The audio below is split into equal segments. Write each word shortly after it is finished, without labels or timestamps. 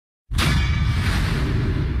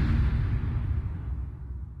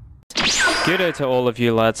G'day to all of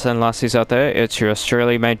you lads and lassies out there, it's your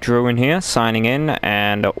Australian mate Drew in here, signing in,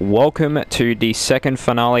 and welcome to the second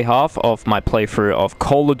finale half of my playthrough of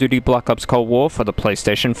Call of Duty Black Ops Cold War for the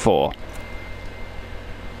PlayStation 4.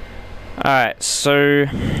 Alright, so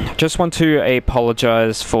just want to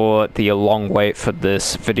apologize for the long wait for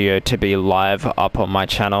this video to be live up on my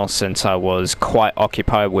channel, since I was quite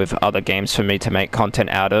occupied with other games for me to make content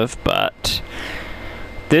out of, but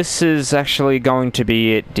this is actually going to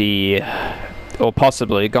be or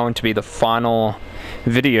possibly going to be the final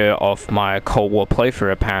video of my Cold War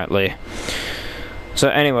playthrough, apparently. So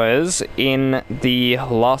anyways, in the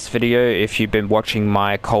last video, if you've been watching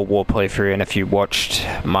my Cold War playthrough, and if you watched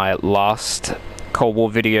my last Cold War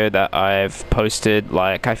video that I've posted,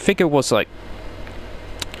 like, I think it was like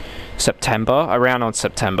September, around on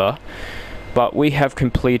September, but we have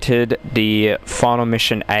completed the final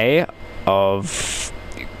mission A of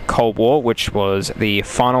Cold War, which was the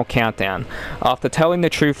final countdown. After telling the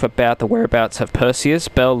truth about the whereabouts of Perseus,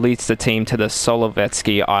 Bell leads the team to the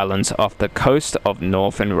Solovetsky Islands off the coast of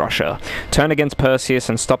northern Russia. Turn against Perseus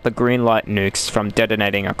and stop the green light nukes from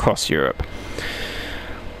detonating across Europe.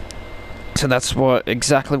 So that's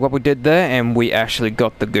exactly what we did there, and we actually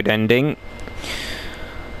got the good ending.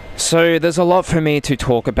 So there's a lot for me to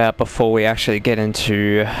talk about before we actually get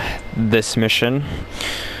into this mission.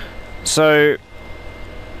 So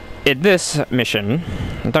in this mission,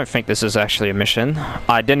 I don't think this is actually a mission,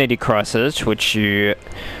 Identity Crisis, which you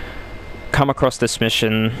come across this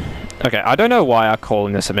mission. Okay, I don't know why I'm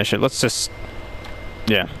calling this a mission, let's just,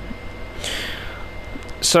 yeah.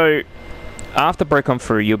 So, after break on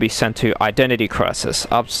through, you'll be sent to Identity Crisis.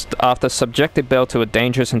 After subjecting Bell to a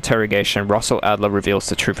dangerous interrogation, Russell Adler reveals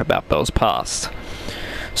the truth about Bell's past.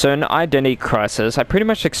 So in Identity Crisis, I pretty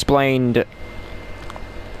much explained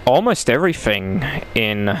almost everything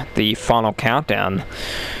in the final countdown.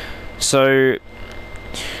 So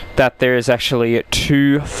that there is actually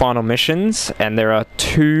 2 final missions, and there are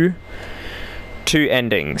two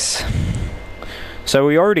endings. So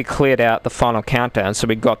we already cleared out the final countdown, so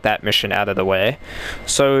we got that mission out of the way.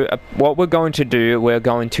 So what we're going to do, we're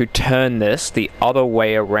going to turn this the other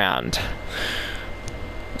way around.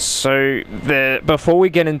 So before we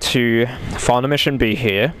get into final mission B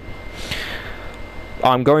here,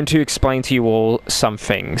 I'm going to explain to you all some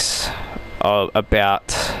things about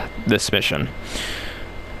this mission.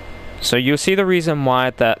 So you'll see the reason why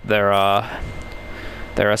that there are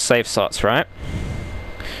save slots, right?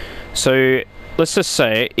 So let's just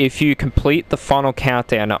say if you complete the final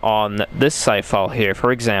countdown on this save file here,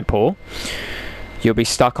 for example, you'll be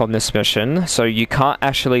stuck on this mission, so you can't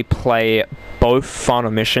actually play both final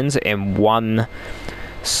missions in one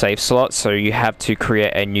save slot, so you have to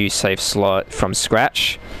create a new save slot from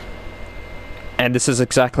scratch. And this is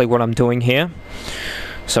exactly what I'm doing here.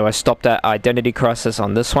 So I stopped at Identity Crisis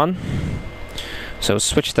on this one, so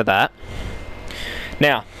switch to that.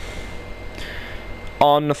 Now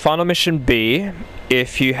on final mission B,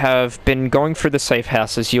 if you have been going through the safe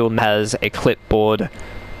houses, you'll has a clipboard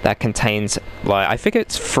that contains, like, I think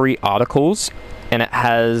it's 3 articles, and it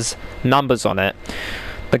has numbers on it.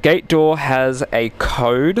 The gate door has a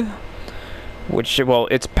code, which, well,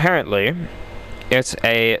 it's apparently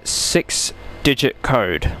a 6-digit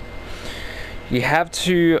code. You have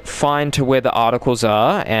to find to where the articles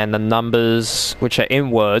are, and the numbers, which are in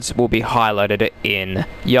words, will be highlighted in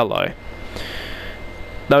yellow.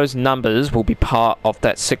 Those numbers will be part of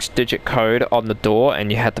that 6-digit code on the door, and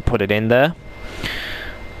you have to put it in there.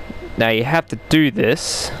 Now you have to do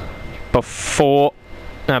this before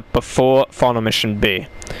final mission B.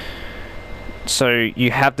 So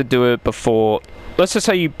you have to do it before, let's just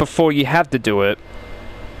say before you have to do it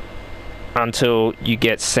until you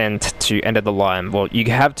get sent to end of the line. Well, you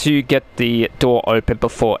have to get the door open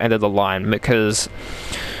before end of the line, because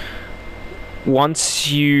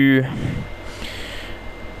once you've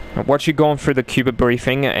gone through the Cuba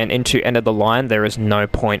briefing and into end of the line, there is no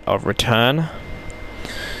point of return.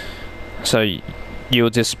 So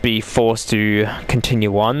you'll just be forced to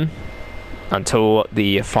continue on until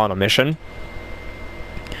the final mission.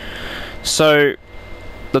 So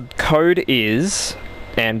the code is,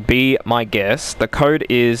 and be my guess, the code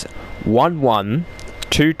is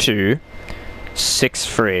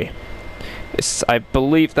 112263. I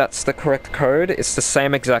believe that's the correct code. It's the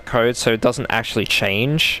same exact code, so it doesn't actually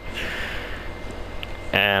change.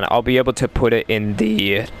 And I'll be able to put it in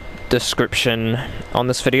the description on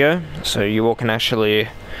this video, so you all can actually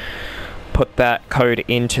put that code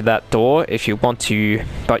into that door if you want to,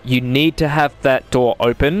 but you need to have that door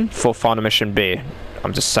open for final mission B.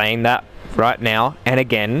 I'm just saying that right now and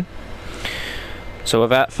again. So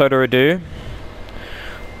without further ado,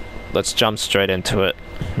 let's jump straight into it.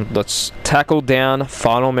 Let's tackle down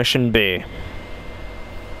final mission B.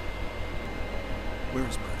 Where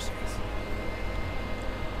is Perseus?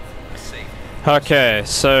 Okay,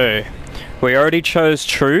 so we already chose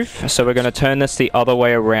truth, so we're going to turn this the other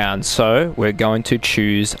way around. So we're going to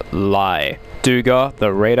choose lie. Duga,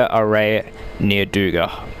 the radar array near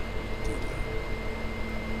Duga.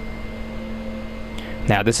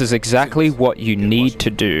 Now this is exactly what you need to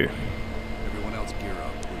do. Everyone else gear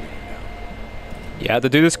up. We're leaving now. You have to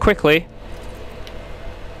do this quickly.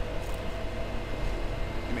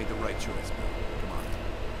 You made the right choice, Bill. Come on.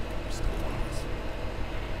 You're still one of us.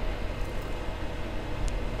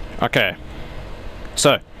 Okay.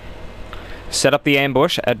 So, set up the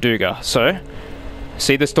ambush at Duga. So,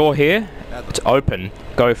 see this door here? It's open.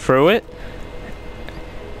 Go through it.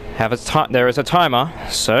 There is a timer.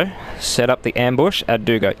 So, set up the ambush at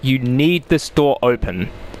Duga. You need this door open,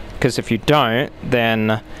 because if you don't,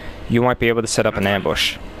 then you won't be able to set up an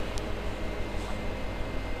ambush.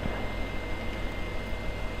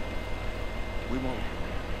 We won't.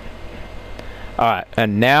 Alright,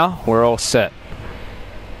 and now we're all set.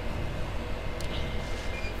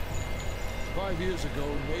 5 years ago,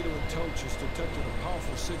 NATO intelligence detected a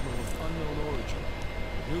powerful signal of unknown origin.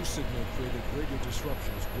 The new signal created greater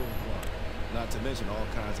disruptions worldwide. Not to mention all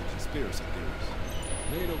kinds of conspiracy theories.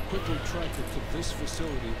 NATO quickly tracked it to this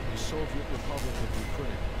facility in the Soviet Republic of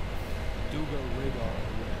Ukraine. Duga radar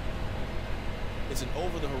array. It's an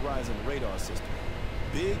over-the-horizon radar system.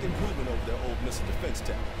 Big improvement over their old missile defense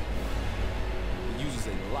tech. It uses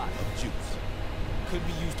a lot of juice. Could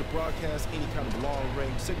be used to broadcast any kind of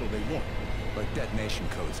long-range signal they want. Like detonation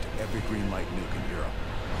codes to every green light nuke in Europe.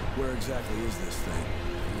 Where exactly is this thing?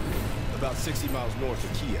 About 60 miles north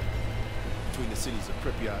of Kiev, between the cities of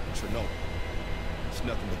Pripyat and Chernobyl. It's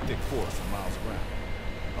nothing but thick forest for miles around.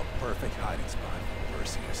 A perfect hiding spot for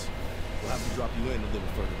Perseus. We'll have to drop you in a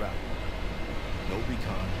little further out. No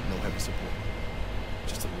recon, no heavy support.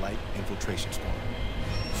 Just a light infiltration squad.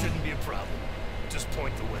 Shouldn't be a problem. Just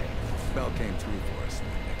point the way. Bell came through for us in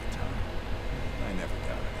the nick of time. I never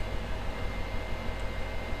doubted it.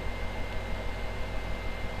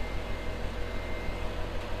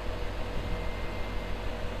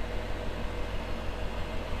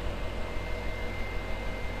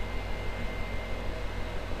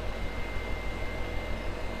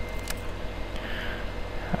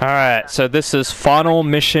 Alright, so this is final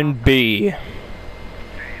mission B.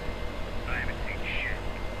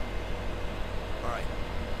 Alright.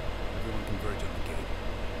 Everyone converge on the gate.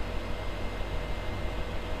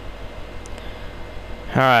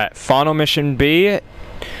 Alright, final mission B.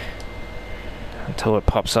 Until it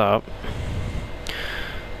pops up.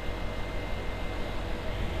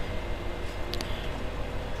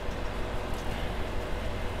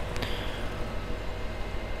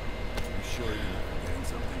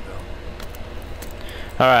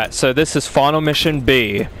 Alright, so this is final mission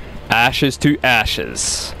B. Ashes to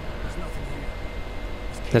ashes.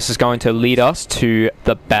 This is going to lead us to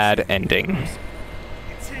the bad ending.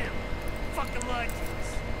 It's him. Fucking lied to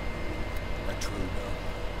us. That's true, though.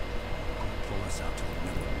 Pull us out to the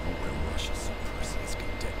middle of nowhere Russia so Perseus can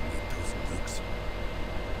detonate those nukes.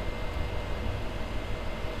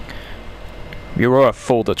 You were a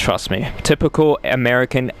fool to trust me. Typical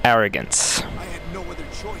American arrogance. I had no other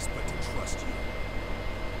choice but to trust you.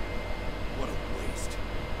 What a waste.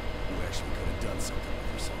 You actually could have done something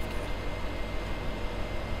with yourself,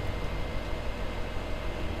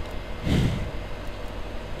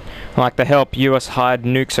 kid. Like to help US hide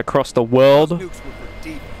nukes across the world. Those nukes were for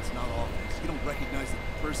defense, not offense. You don't recognize it in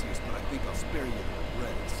Perseus, but I think I'll spare you the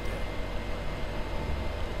regret instead.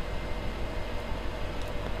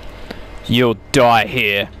 You'll die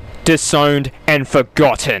here, disowned and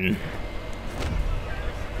forgotten.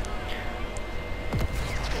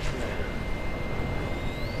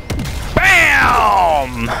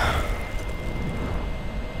 BAM!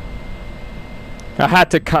 I had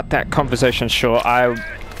to cut that conversation short.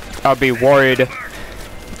 I'd be worried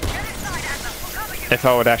if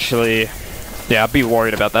I would actually... Yeah, I'd be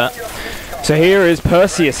worried about that. So here is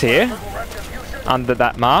Perseus here, under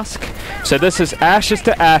that mask. So this is ashes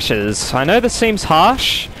to ashes. I know this seems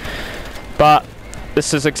harsh, but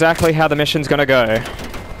this is exactly how the mission's gonna go.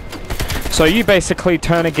 So you basically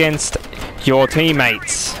turn against your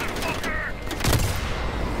teammates.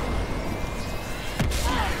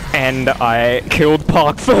 And I killed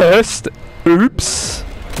Park first. Oops.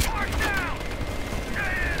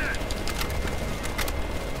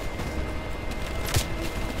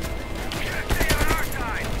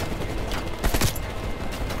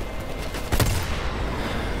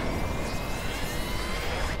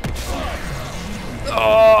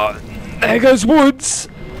 Oh, There goes Woods.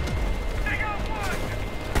 They got one!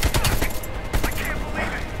 I can't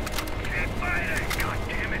believe it! Can't fight it! God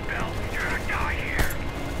damn it, Bill! You're gonna die here!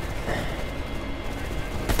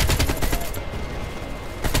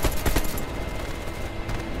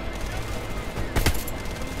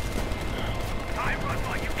 I run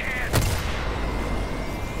while you can!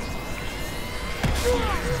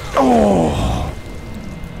 Oh.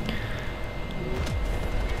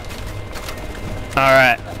 All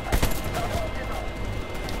right.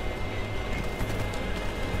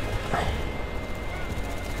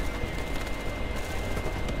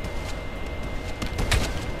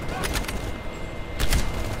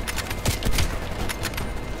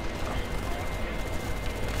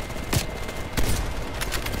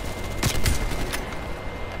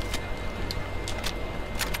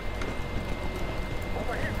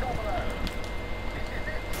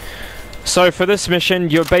 So for this mission,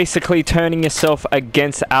 you're basically turning yourself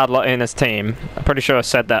against Adler and his team. I'm pretty sure I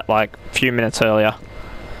said that like a few minutes earlier.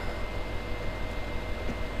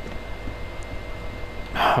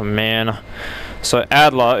 Oh man. So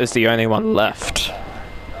Adler is the only one left.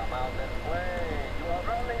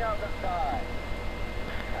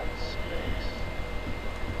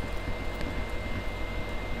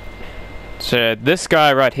 So this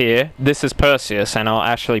guy right here, this is Perseus, and I'll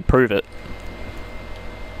actually prove it.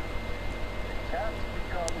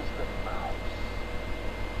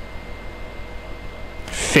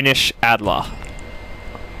 Finish Adler.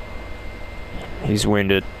 He's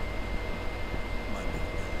wounded.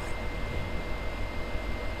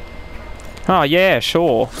 Oh yeah,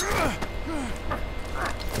 sure.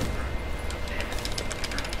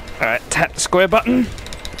 Alright, tap the square button.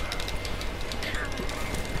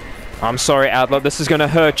 I'm sorry, Adler, this is gonna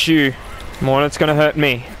hurt you more than it's gonna hurt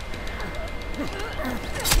me.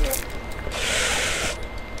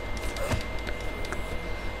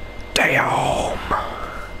 Damn.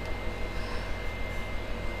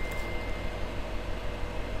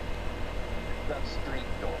 That street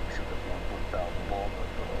dog should have been put down long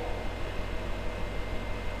ago.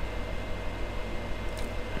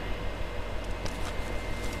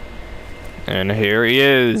 And here he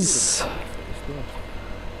is.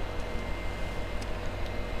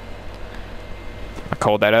 I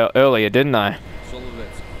called that out earlier, didn't I?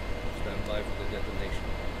 Solovetsky, stand by for the detonation.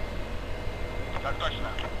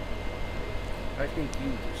 I think you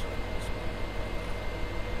deserve this.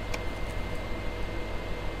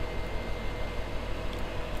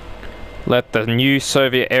 Let the new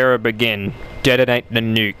Soviet era begin. Detonate the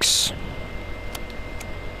nukes.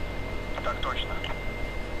 I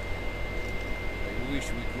wish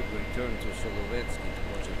we could return to Solovetsky to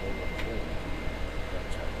watch it all unfold. That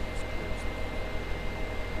chapter is closed.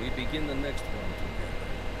 We begin the next one together.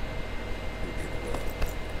 We did well.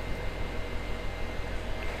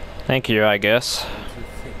 Thank you, I guess. Don't you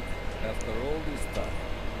think, after all this time,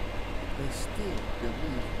 they still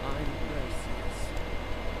believe I'm Perseus?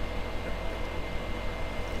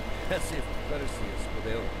 As if Perseus would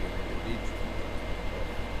ever be an individual.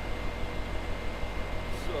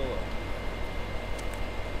 So,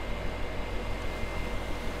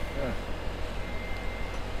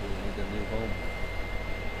 we'll need a new home.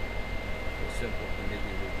 The Central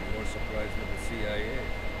Committee will be more surprised than the CIA.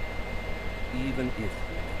 Even if we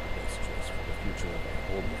make the best choice for the future of our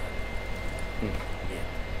homeland. Yet,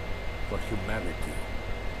 for humanity,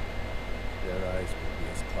 their eyes will be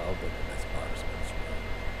as clouded as ours once were.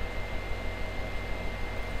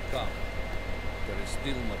 Come, there is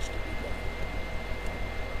still much to be done.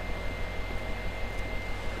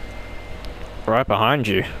 Right behind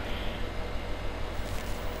you.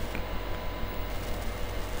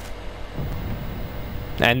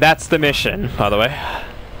 And that's the mission, by the way. How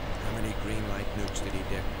many green light nukes did he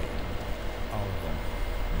detonate? All of them,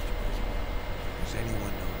 Mr. President. Does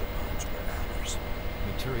anyone know the bombs were ours?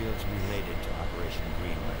 Materials related to Operation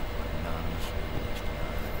Greenlight were anonymously released in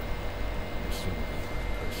our record, presumably by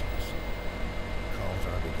Perseus. Calls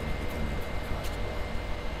are beginning to come in from across the world.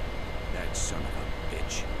 That son of a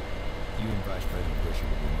bitch. You and Vice President Bush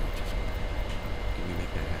will be moved to something. Can we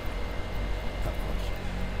make that happen? Of course.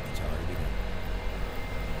 It's already begun.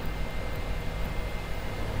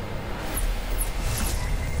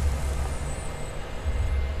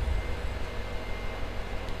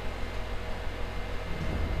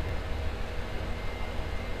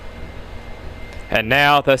 And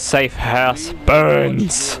now the safe house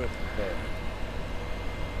burns.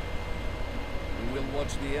 We will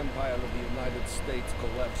watch the empire of the United States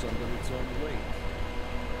collapse under its own weight.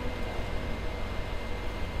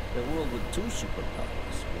 A world with two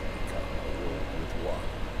superpowers will become a world with one.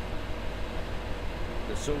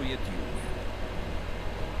 The Soviet Union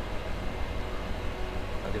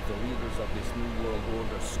And if the leaders of this new world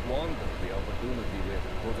order squander the opportunity we have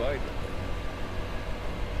provided them,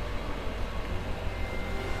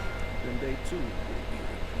 then they too will be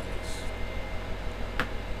replaced.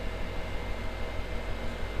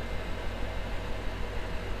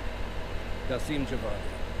 Qasim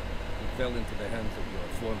Javadi, you fell into the hands of your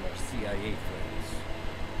former CIA friends.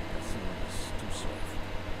 Qasim is too soft.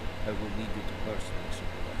 I will need you to personally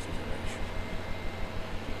supervise his erasure.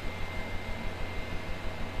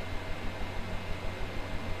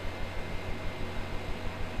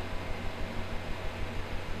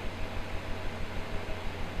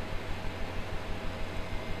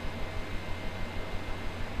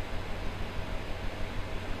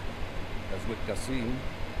 As with Qasim,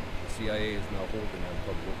 the CIA is now holding on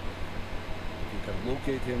Pablo. If you can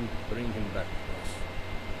locate him, bring him back to us.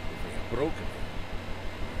 If they have broken him,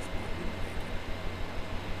 he must be eliminated.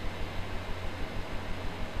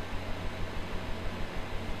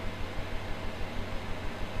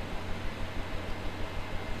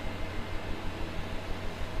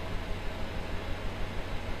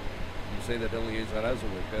 You say that Eleazar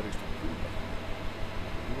Azaway perished in Cuba.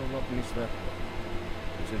 You will not miss that one.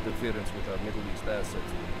 His interference with our Middle East assets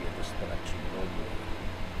will be a distraction, no more.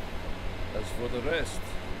 As for the rest,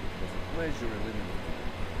 it was a pleasure eliminating them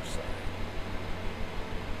on our side.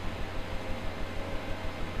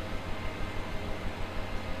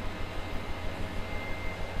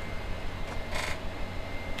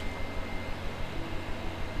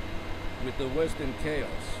 With the West in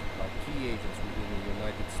chaos, our key agents within the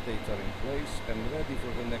United States are in place and ready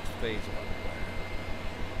for the next phase of our plan.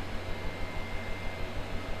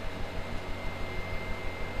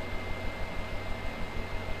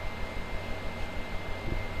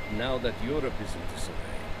 Now that Europe is in disarray,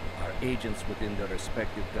 our agents within their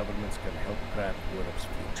respective governments can help craft Europe's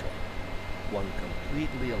future. One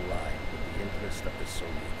completely aligned with the interests of the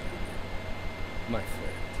Soviet Union. My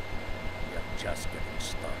friend, we are just getting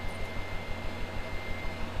started.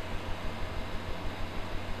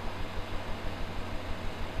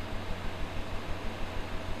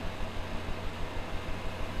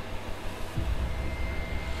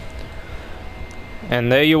 And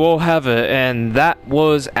there you all have it, and that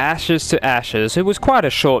was Ashes to Ashes. It was quite a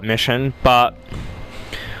short mission, but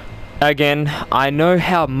again, I know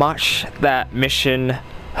how much that mission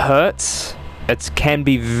hurts. It can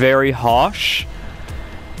be very harsh,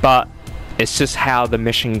 but it's just how the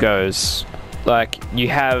mission goes. Like, you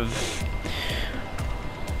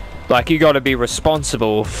gotta be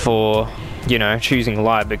responsible for, you know, choosing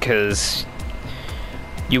lie, because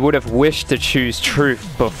you would have wished to choose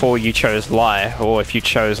truth before you chose lie, or if you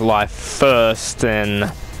chose lie first, then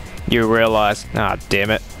you realize, ah, damn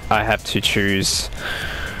it, I had to choose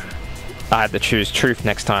truth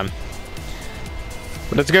next time.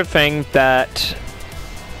 But it's a good thing that,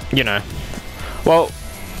 you know, well,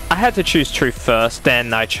 I had to choose truth first,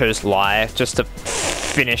 then I chose lie, just to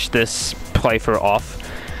finish this playthrough off.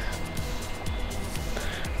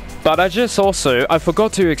 But I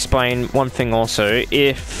forgot to explain one thing also.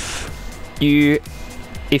 If you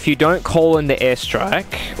don't call in the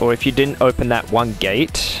airstrike, or if you didn't open that one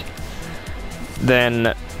gate,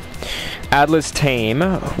 then Adler's team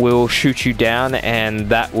will shoot you down, and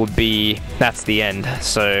that's the end.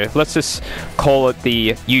 So let's just call it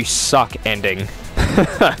the "you suck" ending.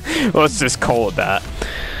 Let's just call it that.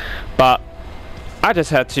 But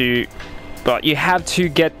you have to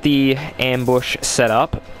get the ambush set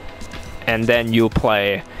up, and then you'll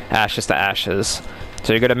play Ashes to Ashes.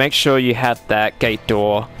 So you got to make sure you have that gate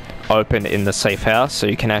door open in the safe house, so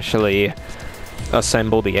you can actually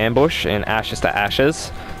assemble the ambush in Ashes to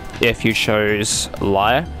Ashes if you chose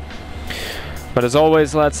lie. But as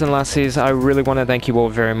always, lads and lassies, I really want to thank you all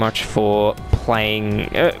very much for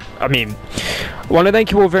playing. I want to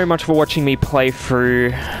thank you all very much for watching me play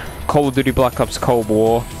through Call of Duty Black Ops Cold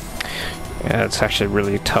War. It's actually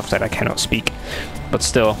really tough that I cannot speak, but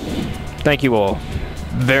still, thank you all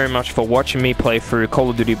very much for watching me play through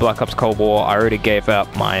Call of Duty Black Ops Cold War. I already gave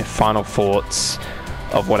out my final thoughts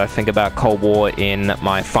of what I think about Cold War in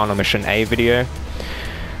my Final Mission A video.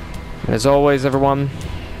 As always, everyone,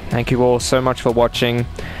 thank you all so much for watching,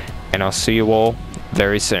 and I'll see you all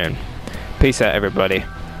very soon. Peace out, everybody.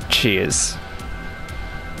 Cheers.